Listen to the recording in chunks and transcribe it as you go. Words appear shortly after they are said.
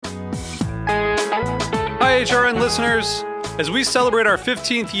HRN listeners. As we celebrate our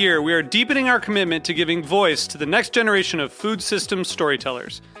 15th year, we are deepening our commitment to giving voice to the next generation of food systems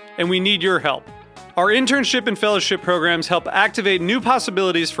storytellers, and we need your help. Our internship and fellowship programs help activate new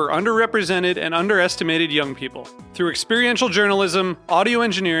possibilities for underrepresented and underestimated young people through experiential journalism, audio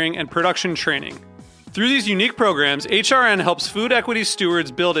engineering, and production training. Through these unique programs, HRN helps food equity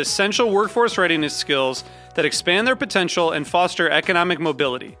stewards build essential workforce readiness skills that expand their potential and foster economic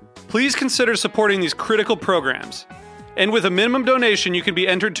mobility. Please consider supporting these critical programs. And with a minimum donation, you can be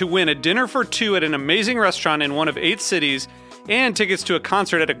entered to win a dinner for two at an amazing restaurant in one of 8 cities and tickets to a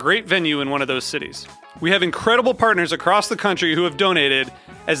concert at a great venue in one of those cities. We have incredible partners across the country who have donated,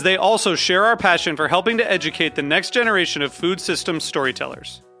 as they also share our passion for helping to educate the next generation of food systems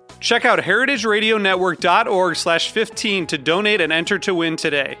storytellers. Check out heritageradionetwork.org/15 to donate and enter to win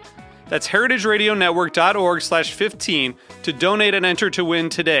today. That's heritageradionetwork.org/15 to donate and enter to win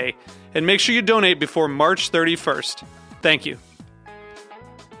today. And make sure you donate before March 31st. Thank you.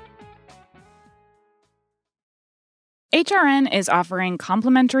 HRN is offering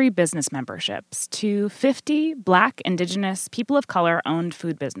complimentary business memberships to 50 Black, Indigenous, people of color-owned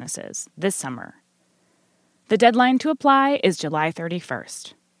food businesses this summer. The deadline to apply is July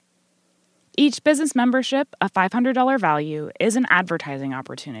 31st. Each business membership, a $500 value, is an advertising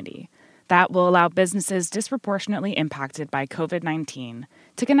opportunity that will allow businesses disproportionately impacted by COVID-19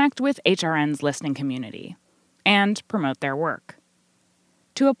 to connect with HRN's listening community and promote their work.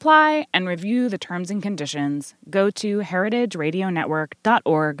 To apply and review the terms and conditions, go to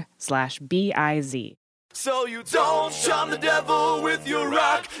heritageradionetwork.org/BIZ. So you don't shun the devil with your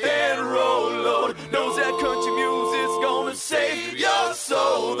rock and roll load. Knows that country music's gonna save your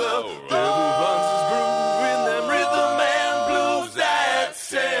soul. The devil runs his groove in them rhythm and blues that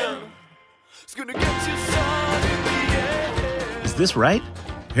sound. It's gonna get you sun in the air. Is this right?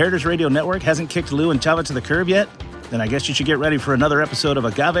 Heritage Radio Network hasn't kicked Lou and Chava to the curb yet? Then I guess you should get ready for another episode of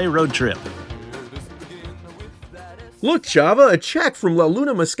Agave Road Trip. Look, Chava, a check from La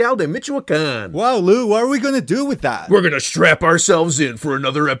Luna Mezcal de Michoacan. Wow, Lou, what are we going to do with that? We're going to strap ourselves in for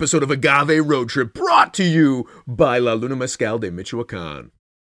another episode of Agave Road Trip, brought to you by La Luna Mezcal de Michoacan.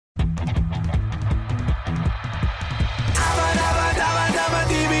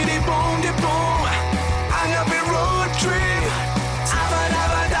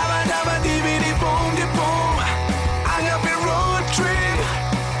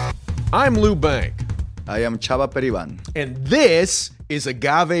 I'm Lou Bank. I am Chava Periban. And this is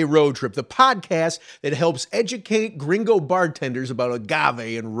Agave Road Trip, the podcast that helps educate gringo bartenders about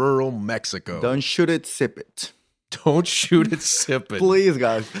agave in rural Mexico. Don't shoot it, sip it. Don't shoot it, sip it. Please,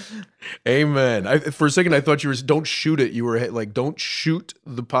 guys. Amen. For a second, I thought you were, don't shoot it. You were like, don't shoot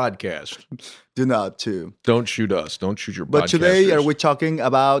the podcast. Do not, too. Don't shoot us. Don't shoot your podcasters. But today, are we talking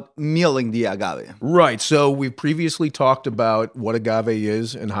about milling the agave? Right. So we've previously talked about what agave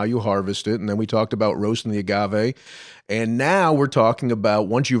is and how you harvest it. And then we talked about roasting the agave. And now we're talking about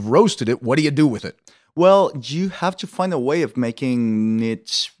once you've roasted it, what do you do with it? Well, you have to find a way of making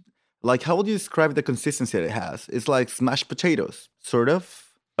it, like, how would you describe the consistency that it has? It's like smashed potatoes, sort of.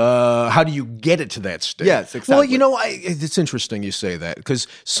 How do you get it to that state? Yes, exactly. Well, you know, it's interesting you say that, because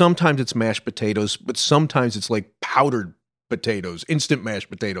sometimes it's mashed potatoes, but sometimes it's like powdered potatoes, instant mashed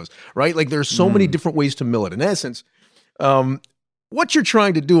potatoes, right? Like there's so many different ways to mill it. In essence, what you're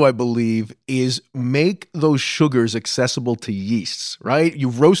trying to do, I believe, is make those sugars accessible to yeasts, right?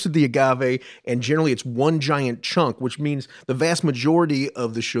 You've roasted the agave, and generally it's one giant chunk, which means the vast majority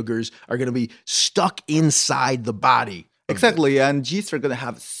of the sugars are going to be stuck inside the body. Exactly, and yeasts are going to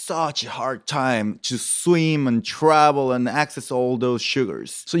have such a hard time to swim and travel and access all those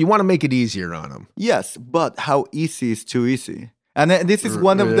sugars. So you want to make it easier on them. Yes, but how easy is too easy? And this is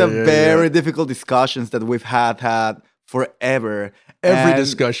one of the very difficult discussions that we've had forever. Every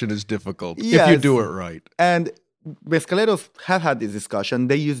discussion is difficult if you do it right. And mezcaleros have had this discussion.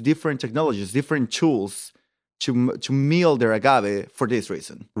 They use different technologies, different tools to mill their agave for this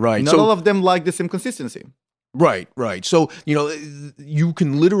reason. Right. Not all of them like the same consistency. Right. So, you know, you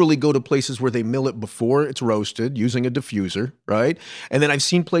can literally go to places where they mill it before it's roasted using a diffuser, right? And then I've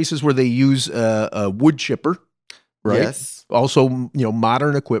seen places where they use a wood chipper, right? Yes. Also, you know,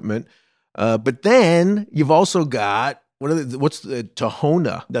 modern equipment. But then you've also got, what's the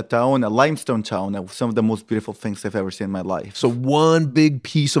tahona? The tahona, limestone tahona, some of the most beautiful things I've ever seen in my life. So one big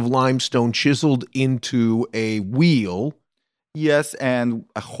piece of limestone chiseled into a wheel. Yes, and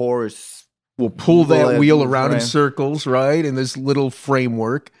a horse will pull that wheel around in circles, right? In this little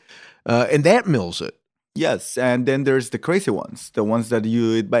framework. And that mills it. Yes, and then there's the crazy ones, the ones that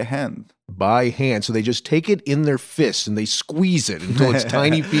you eat by hand. By hand. So they just take it in their fists and they squeeze it until it's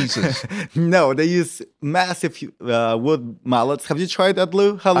tiny pieces. No, they use massive wood mallets. Have you tried that,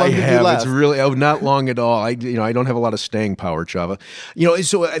 Lou? How long did you last? It's really not long at all. I don't have a lot of staying power, Chava.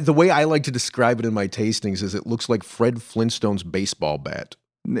 So the way I like to describe it in my tastings is it looks like Fred Flintstone's baseball bat.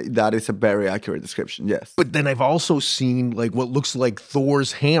 That is a very accurate description, yes. But then I've also seen like what looks like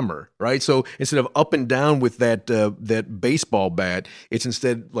Thor's hammer, right? So instead of up and down with that baseball bat, it's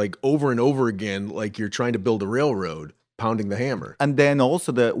instead like over and over again, like you're trying to build a railroad, pounding the hammer. And then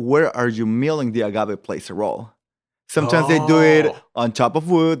also where are you milling the agave plays a role. Sometimes they do it on top of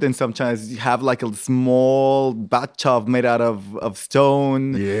wood, and sometimes you have like a small bathtub made out of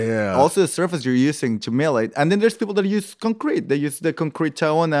stone. Yeah. Also, the surface you're using to mill it. And then there's people that use concrete. They use the concrete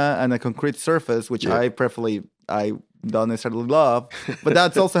taona and a concrete surface, which I don't necessarily love, but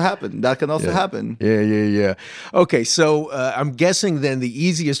that's also happened. That can also happen. Yeah. Okay, so I'm guessing then the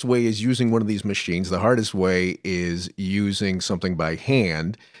easiest way is using one of these machines. The hardest way is using something by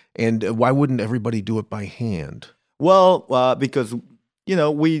hand. And why wouldn't everybody do it by hand? Well, because,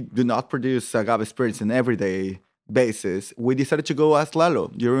 we do not produce agave spirits on an everyday basis. We decided to go ask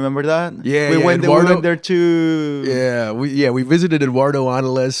Lalo. You remember that? We went there to... Yeah, we visited Eduardo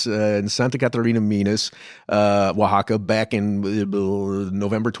Angeles in Santa Catarina, Minas, Oaxaca, back in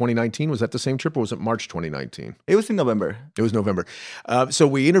November 2019. Was that the same trip or was it March 2019? It was in November. It was November. So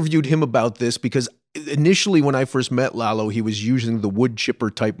we interviewed him about this because initially when I first met Lalo, he was using the wood chipper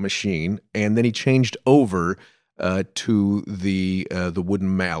type machine, and then he changed over to the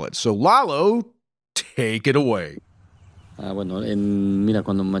wooden mallet. So Lalo, take it away. Mira,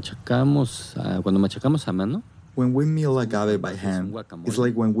 cuando machacamos a mano. When we mill agave by hand, it's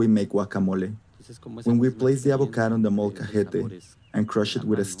like when we make guacamole. When we place the avocado in the molcajete and crush it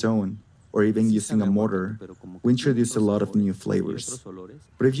with a stone, or even using a mortar, we introduce a lot of new flavors.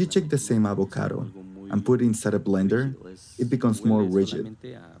 But if you take the same avocado and put it inside a blender, it becomes more rigid.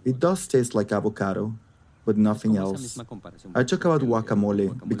 It does taste like avocado, but nothing else. I talk about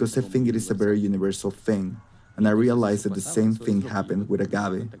guacamole because I think it is a very universal thing, and I realized that the same thing happened with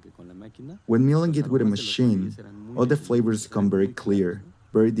agave. When milling it with a machine, all the flavors become very clear,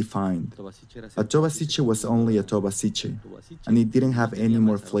 very defined. A tobasiche was only a tobasiche, and it didn't have any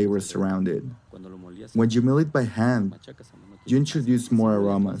more flavors around it. When you mill it by hand, you introduce more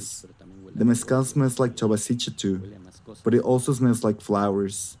aromas. The mezcal smells like tobasiche too, but it also smells like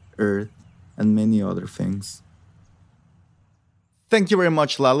flowers, earth, and many other things. Thank you very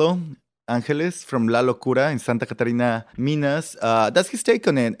much, Lalo. Angeles from La Locura in Santa Catarina, Minas. That's his take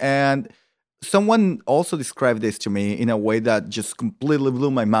on it. And someone also described this to me in a way that just completely blew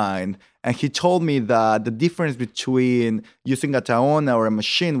my mind. And he told me that the difference between using a taona or a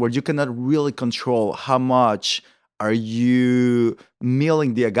machine where you cannot really control how much are you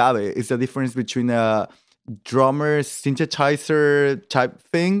milling the agave is the difference between a drummer synthesizer type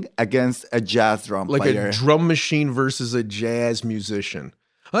thing against a jazz drum player. Like a drum machine versus a jazz musician.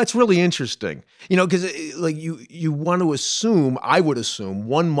 Well, that's really interesting. Because like you want to assume,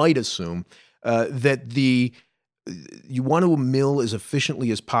 one might assume that you want to mill as efficiently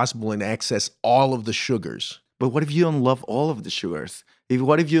as possible and access all of the sugars. But what if you don't love all of the sugars?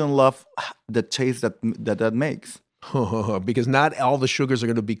 What if you don't love the taste that makes? Because not all the sugars are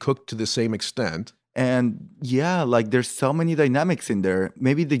going to be cooked to the same extent. And there's so many dynamics in there.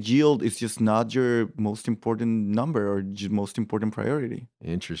 Maybe the yield is just not your most important number or your most important priority.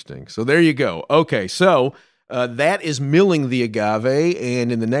 Interesting. So there you go. Okay, so that is milling the agave,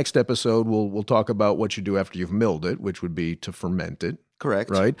 and in the next episode, we'll talk about what you do after you've milled it, which would be to ferment it. Correct.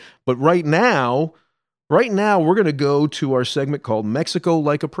 Right? But right now, we're going to go to our segment called Mexico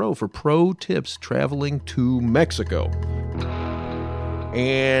Like a Pro for pro tips traveling to Mexico.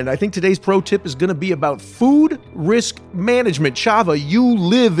 And I think today's pro tip is going to be about food risk management. Chava, you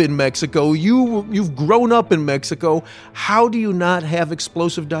live in Mexico. You've grown up in Mexico. How do you not have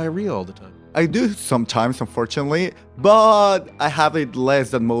explosive diarrhea all the time? I do sometimes, unfortunately, but I have it less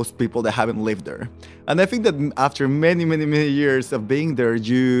than most people that haven't lived there. And I think that after many, many, many years of being there,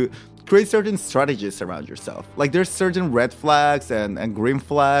 you create certain strategies around yourself. Like there's certain red flags and green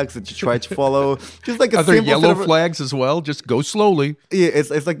flags that you try to follow. Just like Are there yellow flags as well? Just go slowly. Yeah,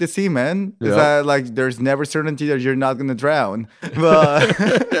 it's like the sea, man. It's like there's never certainty that you're not gonna drown.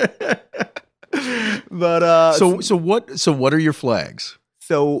 But so what are your flags?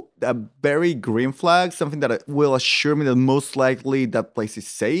 So a very green flag, something that will assure me that most likely that place is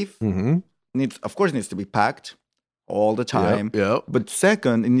safe. Mm-hmm. Needs to be packed all the time. Yep. But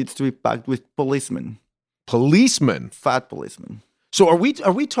second, it needs to be packed with policemen. Policemen? Fat policemen. So are we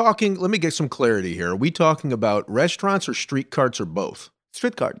talking, let me get some clarity here. Are we talking about restaurants or street carts or both?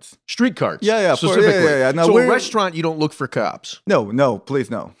 Street carts. Street carts. Yeah, specifically. yeah. No, so a restaurant, you don't look for cops. No, please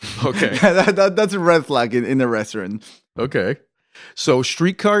no. Okay. That's a red flag in a restaurant. Okay. So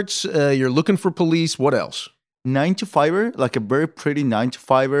street carts, you're looking for police. What else? 9-to-5er, like a very pretty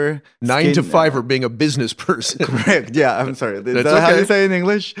 9-to-5er. 9-to-5er being a business person. Correct. Yeah, I'm sorry. Is That's that how okay. you say it in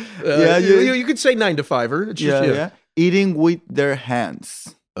English? You could say 9-to-5er. It's just, yeah. Eating with their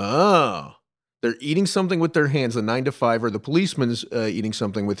hands. Oh. They're eating something with their hands. The 9-to-5er, the policeman's eating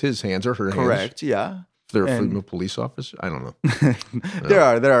something with his hands or her hands. Correct, yeah. If they're a female police officer? I don't know.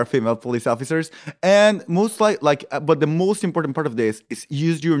 There are female police officers. And but the most important part of this is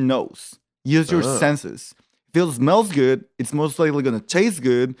use your nose. Use your senses. If it smells good, it's most likely going to taste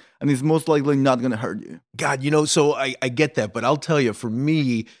good, and it's most likely not going to hurt you. God, so I get that, but I'll tell you, for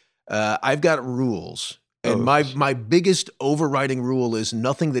me, I've got rules. And my biggest overriding rule is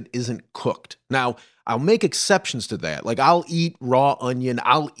nothing that isn't cooked. Now, I'll make exceptions to that. Like I'll eat raw onion,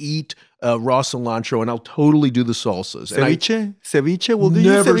 I'll eat raw cilantro, and I'll totally do the salsas. Ceviche? Ceviche? Will do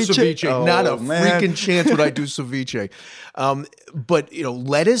never you ceviche? ceviche. Not a freaking chance would I do ceviche. But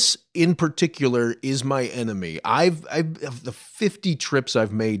lettuce in particular is my enemy. Of the 50 trips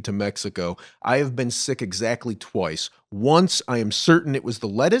I've made to Mexico, I have been sick exactly twice. Once I am certain it was the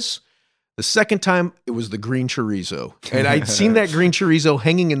lettuce. The second time, it was the green chorizo. And I'd seen that green chorizo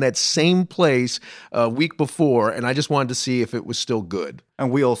hanging in that same place a week before, and I just wanted to see if it was still good. And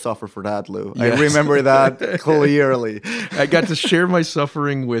we all suffer for that, Lou. Yes. I remember that clearly. I got to share my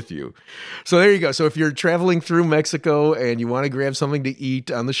suffering with you. So there you go. So if you're traveling through Mexico and you want to grab something to eat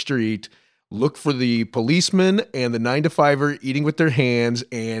on the street, look for the policeman and the 9-to-5er eating with their hands,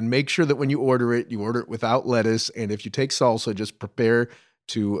 and make sure that when you order it without lettuce. And if you take salsa, just prepare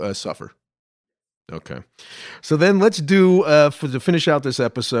to suffer. Okay. So then let's do, to finish out this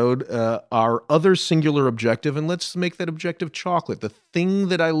episode, our other singular objective, and let's make that objective chocolate. The thing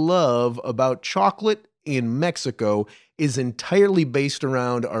that I love about chocolate in Mexico is entirely based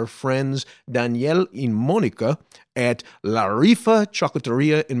around our friends Daniel and Monica at La Rifa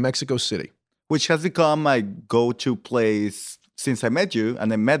Chocolateria in Mexico City. Which has become my go-to place since I met you,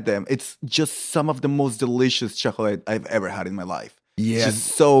 and I met them. It's just some of the most delicious chocolate I've ever had in my life. Yeah, it's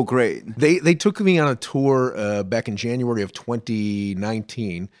just so great. They took me on a tour back in January of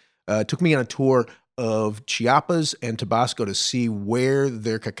 2019. Took me on a tour of Chiapas and Tabasco to see where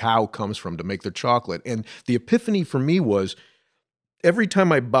their cacao comes from to make their chocolate. And the epiphany for me was every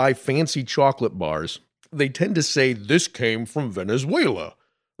time I buy fancy chocolate bars, they tend to say this came from Venezuela,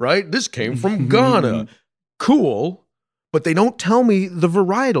 right? This came from Ghana. Cool. But they don't tell me the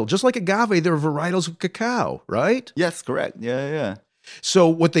varietal. Just like agave, there are varietals of cacao, right? Yes, correct. Yeah. So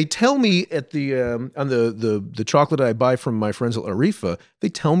what they tell me at the on the chocolate I buy from my friends at La Rifa, they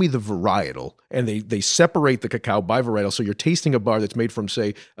tell me the varietal, and they separate the cacao by varietal. So you're tasting a bar that's made from,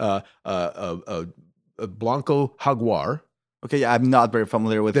 say, a Blanco Jaguar. Okay, yeah, I'm not very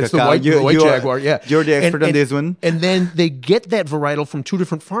familiar with That's cacao. the white Jaguar, yeah. You're the expert on this one. And then they get that varietal from two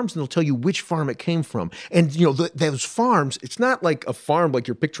different farms, and they'll tell you which farm it came from. And, those farms, it's not like a farm like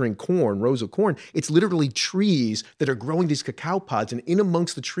you're picturing corn, rows of corn. It's literally trees that are growing these cacao pods, and in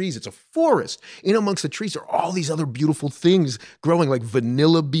amongst the trees, it's a forest. In amongst the trees are all these other beautiful things growing, like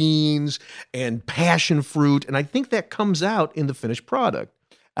vanilla beans and passion fruit, and I think that comes out in the finished product.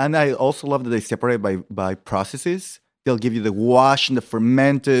 And I also love that they separate by processes. They'll give you the wash and the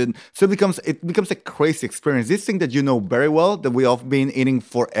fermented. So it becomes a crazy experience. This thing that you know very well, that we have been eating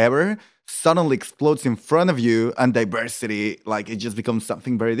forever, suddenly explodes in front of you, and diversity, like it just becomes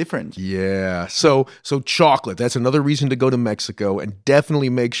something very different. Yeah. So chocolate, that's another reason to go to Mexico, and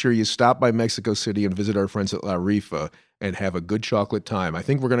definitely make sure you stop by Mexico City and visit our friends at La Rifa and have a good chocolate time. I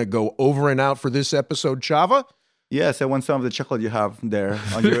think we're going to go over and out for this episode, Chava. Yes, I want some of the chocolate you have there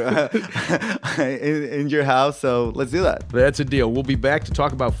on your in your house. So let's do that. That's a deal. We'll be back to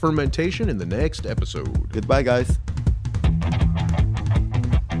talk about fermentation in the next episode. Goodbye, guys.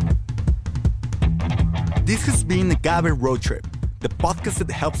 This has been Agave Road Trip, the podcast that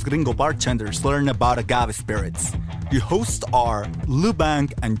helps gringo bartenders learn about agave spirits. Your hosts are Lou Bang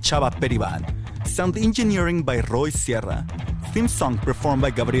and Chava Periban. Sound engineering by Roy Sierra. Theme song performed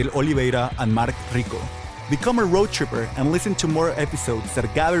by Gabriel Oliveira and Mark Rico. Become a road tripper and listen to more episodes at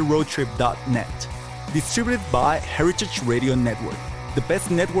agaveroadtrip.net. Distributed by Heritage Radio Network, the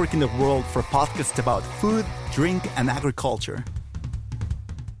best network in the world for podcasts about food, drink, and agriculture.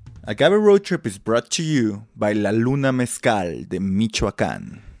 Agave Road Trip is brought to you by La Luna Mezcal de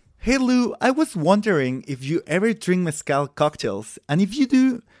Michoacán. Hey Lou, I was wondering if you ever drink mezcal cocktails, and if you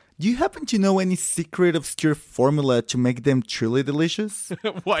do Do you happen to know any secret obscure formula to make them truly delicious?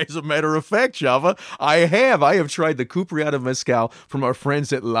 Why, as a matter of fact, Java, I have tried the Cupriata Mezcal from our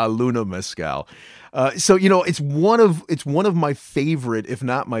friends at La Luna Mezcal. So it's one of my favorite, if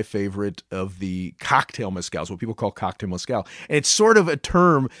not my favorite, of the cocktail mezcals, what people call cocktail mezcal. And it's sort of a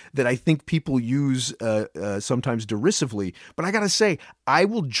term that I think people use sometimes derisively. But I gotta say, I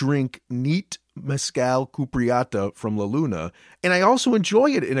will drink neat mezcal Cupriata from La Luna, and I also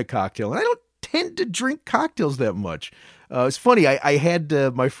enjoy it in a cocktail. And I don't tend to drink cocktails that much. It's funny. I had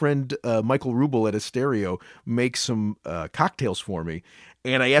my friend Michael Rubel at Asterio make some cocktails for me,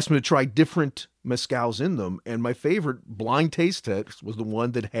 and I asked him to try different mezcals in them, and my favorite blind taste test was the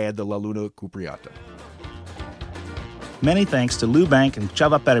one that had the La Luna Cupriata. Many thanks to Lou Bank and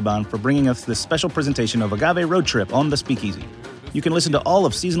Chava Periban for bringing us this special presentation of Agave Road Trip on the Speakeasy. You can listen to all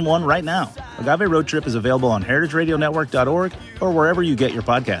of Season 1 right now. Agave Road Trip is available on heritageradionetwork.org or wherever you get your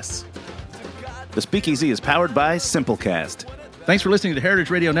podcasts. The Speakeasy is powered by Simplecast. Thanks for listening to Heritage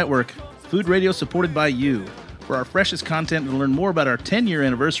Radio Network, food radio supported by you. For our freshest content and to learn more about our 10-year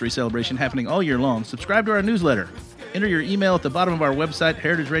anniversary celebration happening all year long, subscribe to our newsletter. Enter your email at the bottom of our website,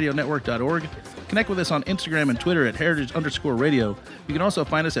 heritageradionetwork.org. Connect with us on Instagram and Twitter at heritage_radio. You can also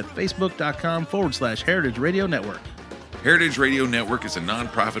find us at facebook.com/Heritage Radio Network. Heritage Radio Network is a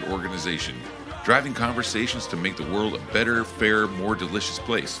nonprofit organization driving conversations to make the world a better, fairer, more delicious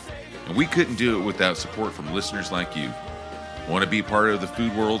place. And we couldn't do it without support from listeners like you. Want to be part of the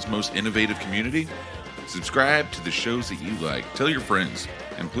food world's most innovative community? Subscribe to the shows that you like, tell your friends,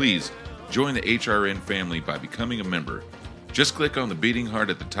 and please join the HRN family by becoming a member. Just click on the beating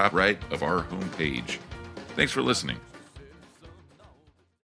heart at the top right of our homepage. Thanks for listening.